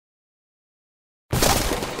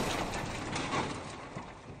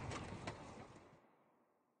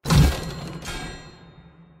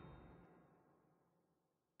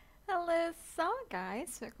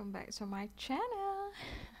guys, welcome back to my channel.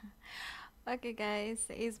 Okay guys,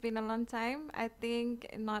 it's been a long time. I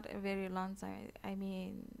think not a very long time. I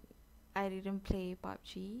mean, I didn't play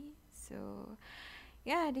PUBG. So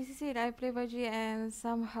yeah, this is it. I play PUBG and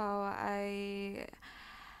somehow I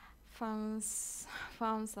found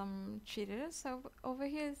some cheaters over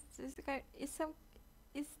here. It's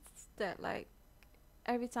that like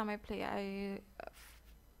every time I play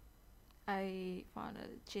I found a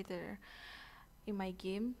cheater in my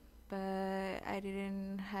game, but I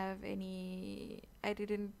didn't,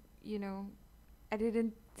 you know, I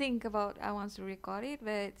didn't think about I want to record it.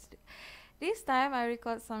 But this time I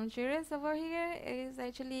record some cheers over here. Is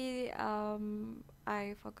actually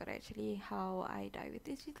I forgot actually how I die with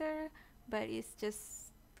this cheater, but it's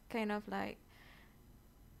just kind of like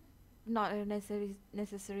not a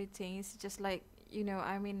necessary thing. It's just like,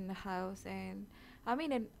 I'm in a house and I'm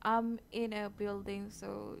in a building,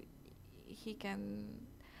 so he can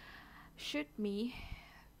shoot me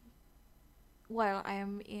while I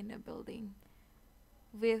am in a building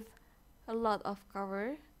with a lot of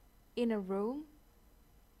cover in a room,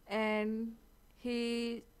 and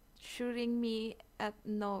he shooting me at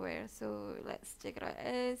nowhere. So let's check it out.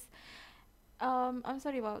 I'm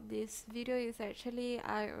sorry about this video. Is actually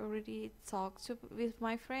I already talked with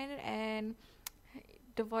my friend, and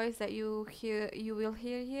the voice that you will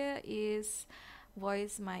hear here is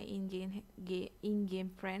voice my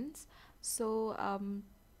in-game friends. So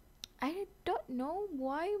I don't know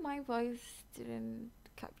why my voice didn't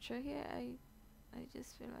capture here. I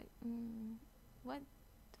just feel like what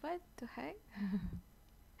what the heck.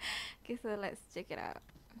 Okay, so let's check it out.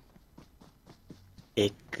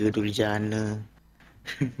 Dulu jana.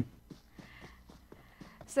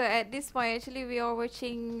 So at this point, actually, we are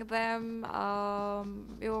watching them.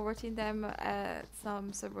 We were watching them at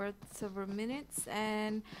some several minutes,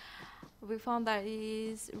 and we found that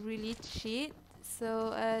he's really cheat.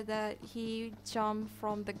 So that he jumped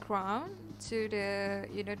from the ground to the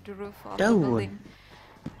the roof of the Tahu pun. building.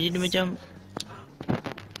 Jadi macam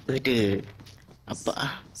ada apa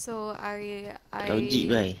ah? So Logik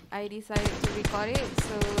bai. I decided to record it.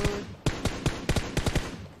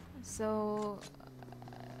 So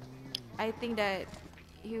I think that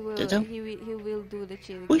he will do the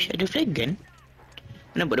cheat Uish, again. ada flag gun.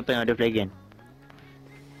 Nampak depan ada flag gun.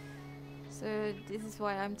 So this is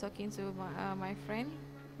why I'm talking to my friend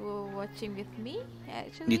who watching with me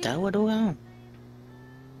actually. Dia tahu ada orang.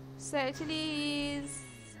 So actually he's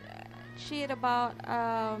cheat about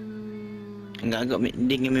Agak-agak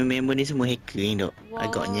dia dengan member ni semua hacker ni dok.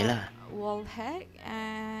 Agaknya lah. wall hack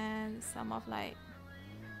and some of like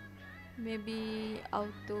maybe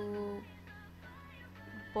auto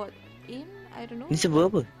bot in, I don't know. Ni server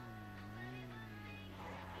apa?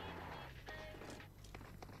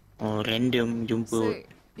 Oh, random jumpa. So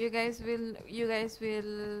you guys will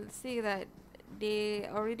see that they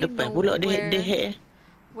already Depan know pula dia hack.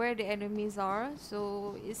 where the enemies are.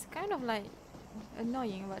 So it's kind of like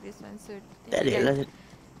annoying about this one. So Tak ada lah. Dia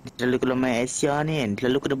selalu kalau main Asia ni kan, dia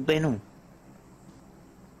selalu kena ban tu.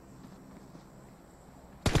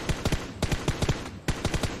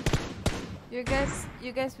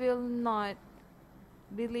 you guys will not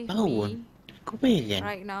believe Tahu me kau bayar kan?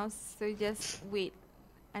 right now. So just wait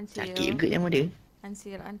until Sakit juga yang dia.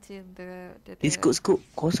 until the Dia skop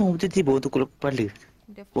kosong tiba-tiba untuk keluar kepala.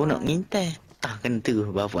 the Oh nak fly- ngintai. Tak kena tu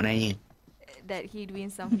bapak nanya. that he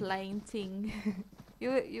doing some flying thing.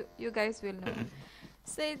 You guys will know.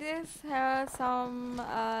 So this has some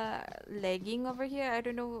lagging over here. I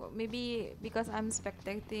don't know, maybe because I'm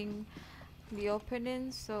spectating the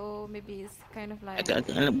opponent, so maybe it's kind of like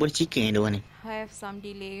Agak-agak nak buat chicken yang dia orang ni. have some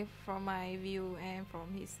delay from my view and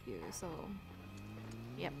from his view. So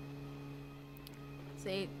yep.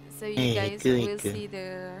 So you guys will see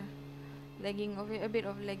the lagging of it, a bit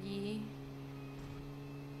of laggy.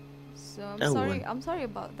 So I'm sorry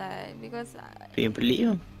about that, because Tu yang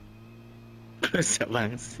pelik tu. Rosak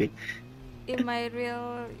bangsa. in my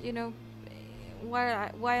real,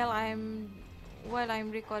 while I'm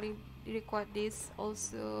record this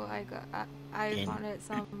also, I found out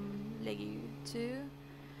some laggy too.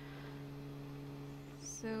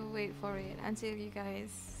 So wait for it until you guys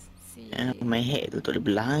see Main hack tu tak boleh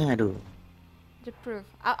belah lah tu. the proof.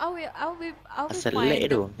 I will Asal find lag the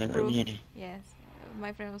tu tengok dia proof. punya ni. Yes,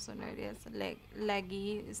 my friend also know this.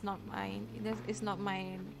 Laggy is not mine. It's not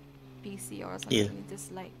my PC or something. Yeah. It's just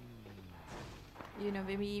like,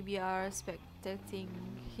 maybe we are spectating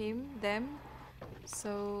them.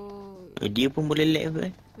 So Dia pun boleh lag apa.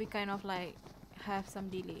 we kind of like have some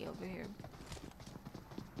delay over here.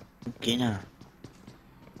 Okay lah.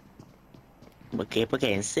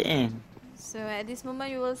 Pakai handset kan. So at this moment,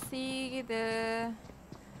 you will see the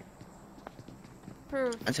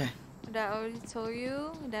proof Macam that I already told you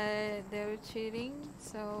that they were cheating.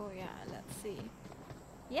 So yeah, let's see.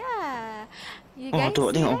 Yeah, you Oh, guys tu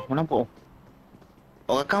awak see tengok. Oh, that? nampak.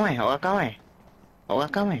 Awak rakam eh? Awak rakam eh? Awak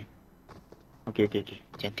rakam eh? Okey, okey, okey.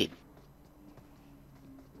 Cantik.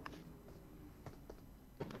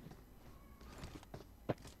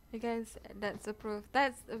 You guys, that's a proof.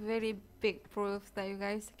 That's a very big proof that you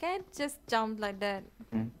guys can't just jump like that.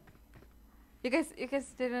 Hmm. You guys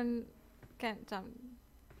can't jump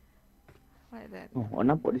like that. Oh, awak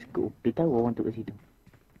nampak dia scoop. Dia tahu orang tu kat situ.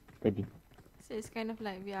 Tadi. So it's kind of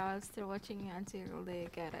like we are still watching until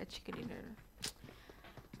they get a chicken dinner.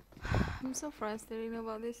 I'm so frustrated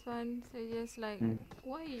about this one. So just like,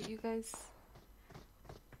 why you guys?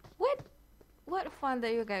 What fun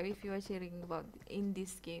that you get if you are cheating about in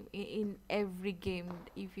this game? In every game,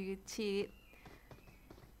 if you cheat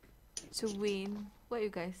to win, what you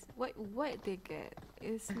guys? What they get?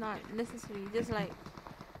 It's not necessary. Just like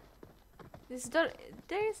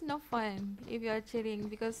there is no fun if you are cheating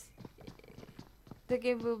because the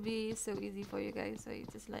game will be so easy for you guys. So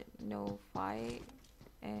it's just like no fight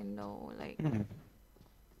and no like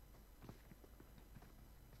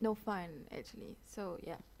no fun actually. So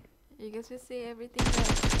yeah, you guys will see everything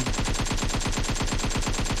there.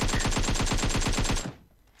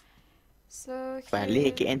 So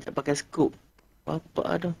Balik KN tak pakai scoop.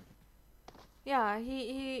 Apa tu? yeah,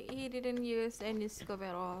 he didn't use any scope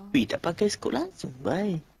at all. Wih, tak pakai scoop langsung.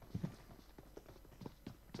 Baik.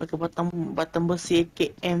 Pakai batang besi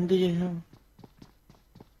AKM tu je.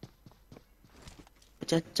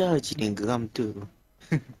 Caca je ni geram tu.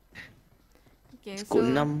 Okay, Skop so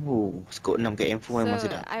 6. Oh, skop 6 kat M4 memang so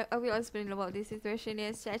sedap. I will explain about this situation.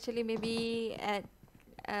 Is actually maybe at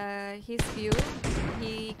his view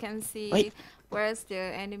he can see Wait. where's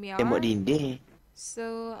the enemy are. Tembok dinding.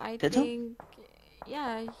 So I Tak tahu. think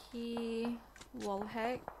yeah, he wall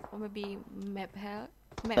hack or maybe map hack.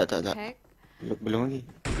 Tak. Hack. Belum lagi.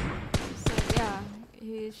 So yeah,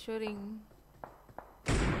 he's shooting.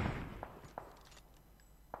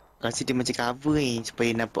 Rasa dia macam cover ni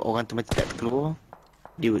supaya nampak orang tu macam tak keluar.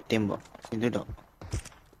 Dia tembak. Macam tu tak?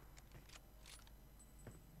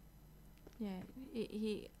 Yeah,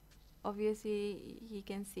 he obviously he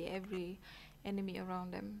can see every enemy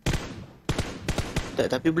around them.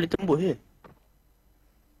 Tak, tapi boleh tembus je.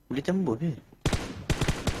 Boleh tembus je.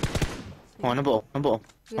 Oh, nampak?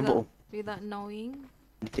 Without knowing.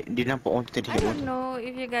 Dia nampak orang tu tadi. I don't know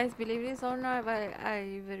if you guys believe this or not, but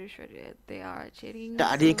I very sure that they are cheating.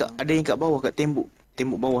 Tak, ada yang kat bawah, kat tembok.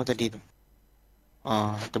 Tembok bawah tadi tu.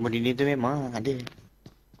 Tembok dinding tu memang ada.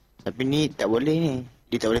 Tapi ni tak boleh ni.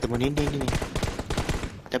 Dia tak boleh tembok dinding ni.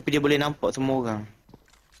 Tapi dia boleh nampak semua orang.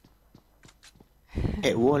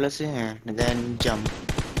 At wall rasanya. Dan jump.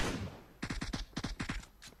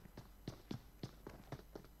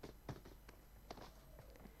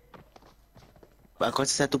 Sebab aku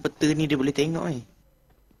rasa satu peta ni dia boleh tengok ni.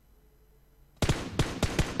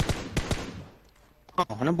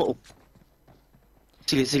 Nampak?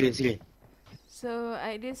 Sila. So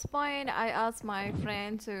at this point, I asked my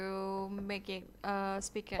friend to make it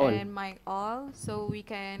speaker All. and mic all, so we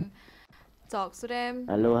can talk to them.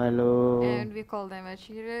 Halo. And we call them a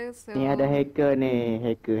cheater. So Ni ada hacker ni.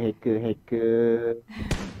 Hacker.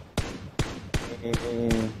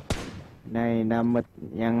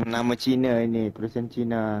 Nama Cina ni. Tulisan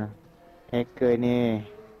Cina. Hacker ni.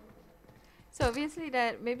 So obviously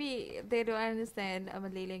that maybe they don't understand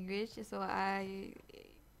Malay language, so I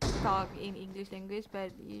talk in English language,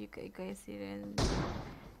 but you guys didn't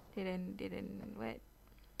what?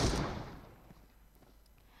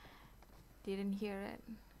 Didn't hear it.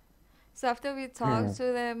 So after we talked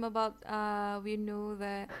to them about we knew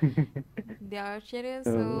that they are cheaters.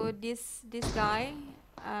 So this guy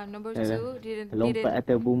number 2 Lompat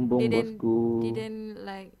atas bumbung bosku. didn't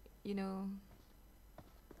like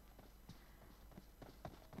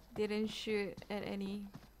didn't shoot at any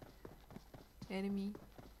enemy.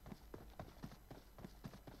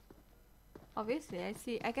 Obviously,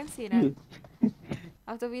 I can see that.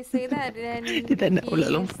 After we say that, then he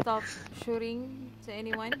stopped shooting to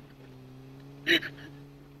anyone.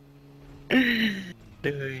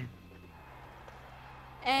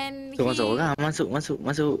 And so masuk orang,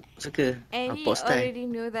 masuk suka. And he already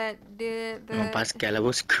knew that the Pascal lah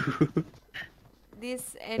bosku.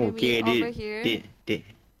 This enemy over here.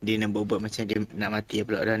 Dia nak buat macam dia nak mati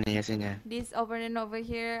pula dah ni rasanya. This opponent over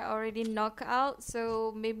here already knocked out, so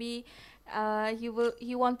maybe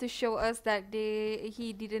he want to show us that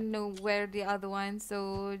he didn't know where the other one,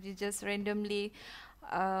 so he just randomly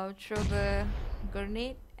throw the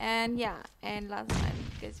grenade, and yeah, and last time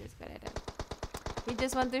because just got it. He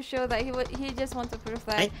just want to show that he just want to prove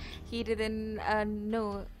that Eh? he didn't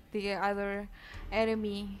know the other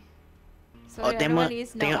enemy. So Oh, the other one tembak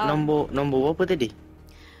is now tengok out. nombor berapa tadi?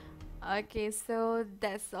 Okay, so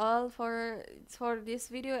that's all for this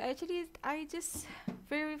video. Actually, I just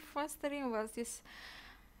very frustrating about this.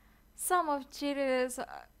 Some of cheaters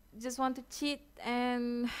just want to cheat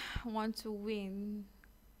and want to win.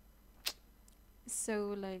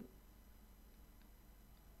 So like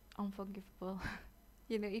unforgivable.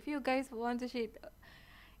 You know, if you guys want to cheat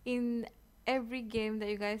in every game that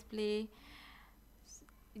you guys play,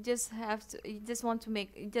 you just want to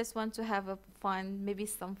make you just want to have a fun, maybe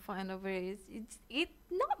some fun over it. It's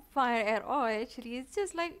not fun at all. Actually, it's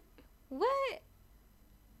just like what,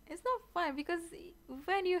 it's not fun because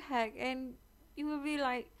when you hack and you will be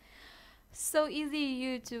like so easy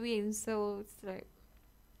you to win, so it's like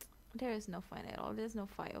there is no fun at all, there's no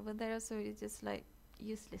fight over there, so it's just like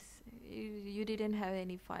useless. You didn't have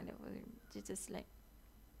any fun over it. You just like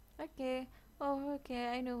okay, oh okay,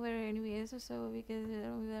 I know where enemy is, so because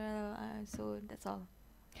so that's all.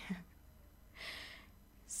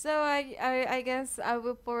 So I guess I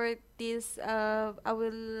will port this. I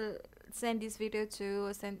will send this video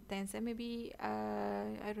to Tencent. Maybe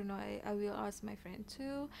I don't know. I will ask my friend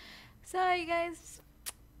too. So you guys,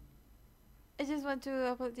 I just want to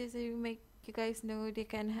upload this to make you guys know they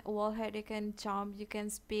can wall head, they can jump, you can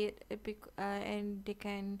speed, and they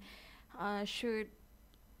can shoot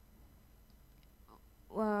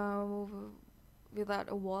uh, without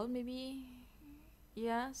a wall maybe.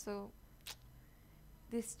 Yeah. So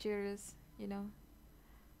this cheers, you know.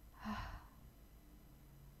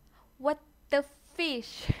 What the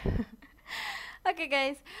fish? Okay,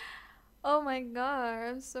 guys. Oh my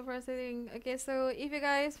god, I'm so frustrating. Okay, so if you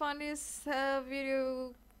guys found this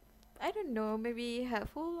video, I don't know, maybe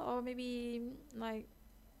helpful or maybe like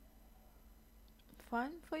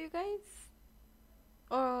fun for you guys,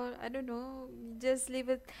 or I don't know, just leave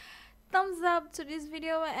it thumbs up to this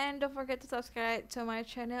video and don't forget to subscribe to my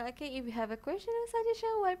channel. Okay, if you have a question or suggestion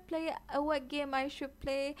what game I should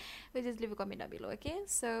play, we just leave a comment down below. Okay,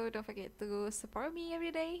 so don't forget to support me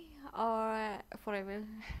every day or forever.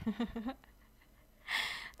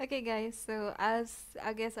 Okay guys, so as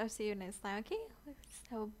I guess I'll see you next time. Okay,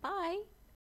 so bye.